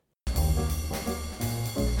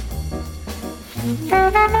Welcome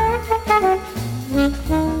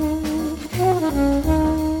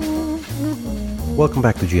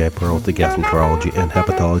back to GI Pearls, the Gastroenterology and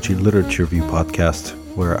Hepatology Literature Review podcast,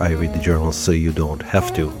 where I read the journals so you don't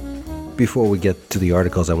have to. Before we get to the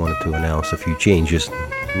articles, I wanted to announce a few changes.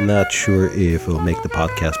 Not sure if it'll make the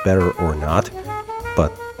podcast better or not,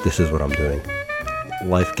 but this is what I'm doing.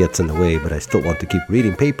 Life gets in the way, but I still want to keep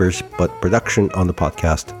reading papers, but production on the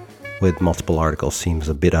podcast with multiple articles seems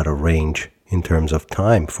a bit out of range in terms of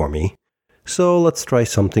time for me. So let's try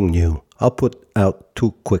something new. I'll put out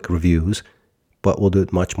 2 quick reviews, but we'll do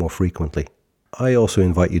it much more frequently. I also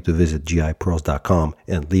invite you to visit gipearls.com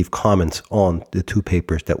and leave comments on the 2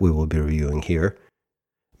 papers that we will be reviewing here.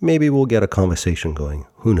 Maybe we'll get a conversation going,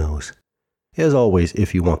 who knows. As always,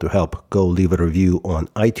 if you want to help, go leave a review on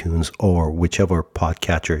iTunes or whichever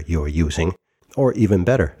podcatcher you're using. Or even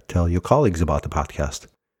better, tell your colleagues about the podcast.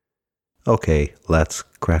 Okay, let's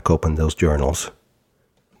crack open those journals.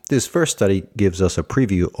 This first study gives us a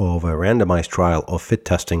preview of a randomized trial of FIT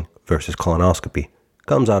testing versus colonoscopy.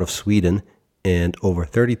 Comes out of Sweden, and over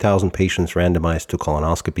 30,000 patients randomized to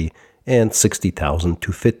colonoscopy and 60,000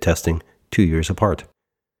 to FIT testing 2 years apart.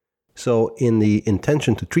 So in the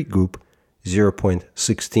intention to treat group,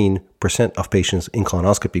 0.16% of patients in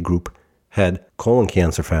colonoscopy group had colon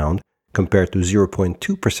cancer found, compared to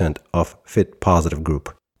 0.2% of FIT positive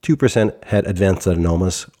group. 2% had advanced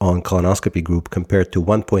adenomas on colonoscopy group compared to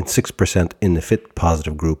 1.6% in the FIT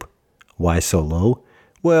positive group. Why so low?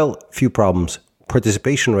 Well, few problems.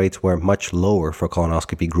 Participation rates were much lower for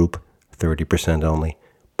colonoscopy group, 30% only,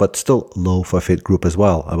 but still low for FIT group as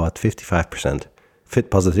well, about 55%. FIT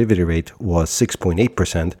positivity rate was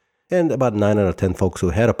 6.8%, and about 9 out of 10 folks who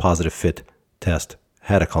had a positive FIT test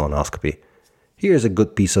had a colonoscopy. Here's a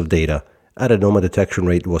good piece of data. Adenoma detection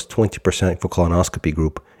rate was 20% for colonoscopy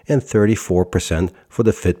group and 34% for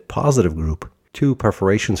the FIT positive group. 2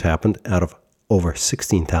 perforations happened out of over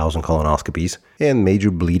 16,000 colonoscopies, and major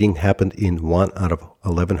bleeding happened in 1 out of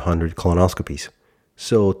 1,100 colonoscopies.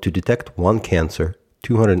 So to detect one cancer,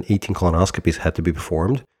 218 colonoscopies had to be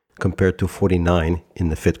performed, compared to 49 in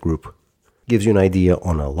the FIT group. Gives you an idea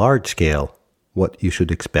on a large scale what you should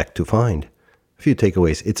expect to find. A few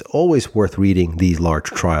takeaways. It's always worth reading these large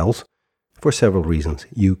trials for several reasons.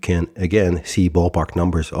 You can, again, see ballpark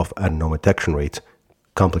numbers of adenoma detection rates,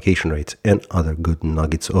 complication rates, and other good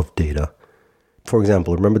nuggets of data. For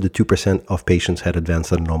example, remember the 2% of patients had advanced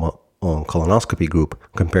adenoma on colonoscopy group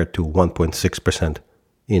compared to 1.6%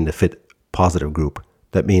 in the FIT positive group.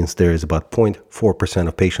 That means there is about 0.4%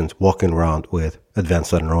 of patients walking around with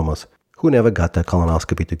advanced adenomas who never got that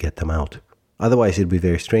colonoscopy to get them out. Otherwise, it'd be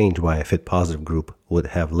very strange why a FIT positive group would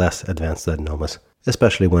have less advanced adenomas,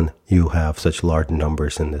 especially when you have such large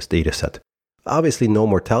numbers in this data set. Obviously, no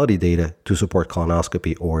mortality data to support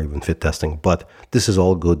colonoscopy or even FIT testing, but this is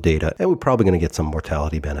all good data, and we're probably going to get some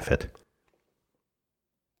mortality benefit.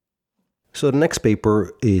 So the next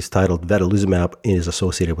paper is titled Vedolizumab is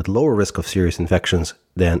associated with lower risk of serious infections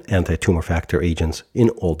than anti-tumor factor agents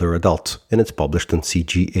in older adults, and it's published in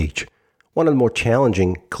CGH. One of the more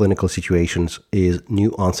challenging clinical situations is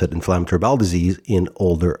new onset inflammatory bowel disease in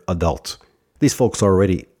older adults. These folks are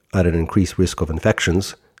already at an increased risk of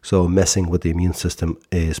infections, so messing with the immune system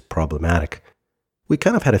is problematic. We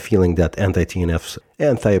kind of had a feeling that anti-TNFs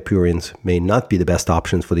and thiopurines may not be the best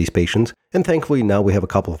options for these patients, and thankfully now we have a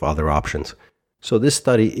couple of other options. So this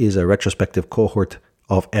study is a retrospective cohort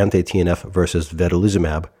of anti-TNF versus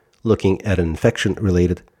vedolizumab, looking at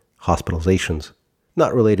infection-related hospitalizations,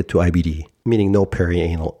 not related to IBD, meaning no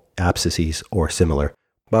perianal abscesses or similar.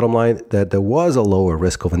 Bottom line, that there was a lower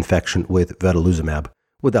risk of infection with vedolizumab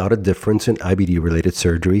without a difference in IBD-related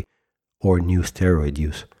surgery or new steroid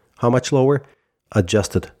use. How much lower?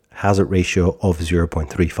 Adjusted hazard ratio of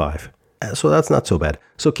 0.35. So that's not so bad.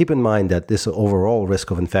 So keep in mind that this overall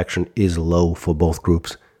risk of infection is low for both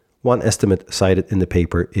groups. One estimate cited in the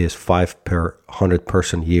paper is 5 per 100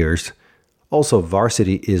 person years. Also,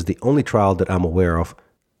 Varsity is the only trial that I'm aware of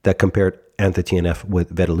that compared anti-TNF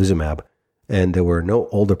with vedolizumab, and there were no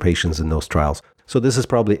older patients in those trials. So this is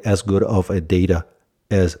probably as good of a data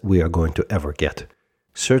as we are going to ever get.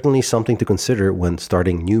 Certainly something to consider when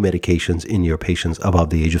starting new medications in your patients above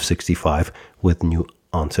the age of 65 with new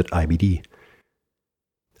onset IBD.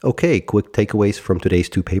 Okay, quick takeaways from today's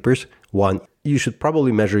 2 papers. 1, you should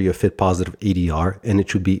probably measure your FIT positive ADR, and it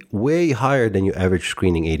should be way higher than your average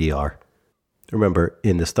screening ADR. Remember,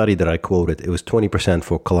 in the study that I quoted, it was 20%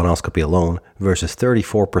 for colonoscopy alone versus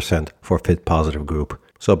 34% for FIT positive group,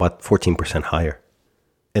 so about 14% higher.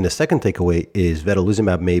 And the second takeaway is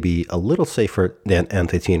vedolizumab may be a little safer than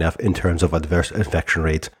anti-TNF in terms of adverse infection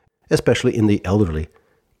rates, especially in the elderly.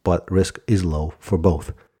 but risk is low for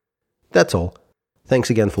both. That's all. Thanks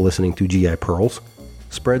again for listening to GI Pearls.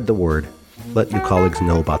 Spread the word. Let your colleagues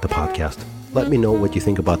know about the podcast. Let me know what you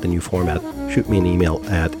think about the new format. Shoot me an email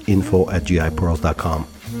at info@gipearls.com.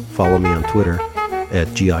 Follow me on Twitter at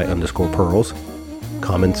GI_pearls.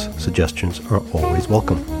 Comments, suggestions are always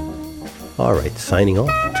welcome. All right, signing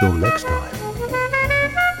off. Till next time.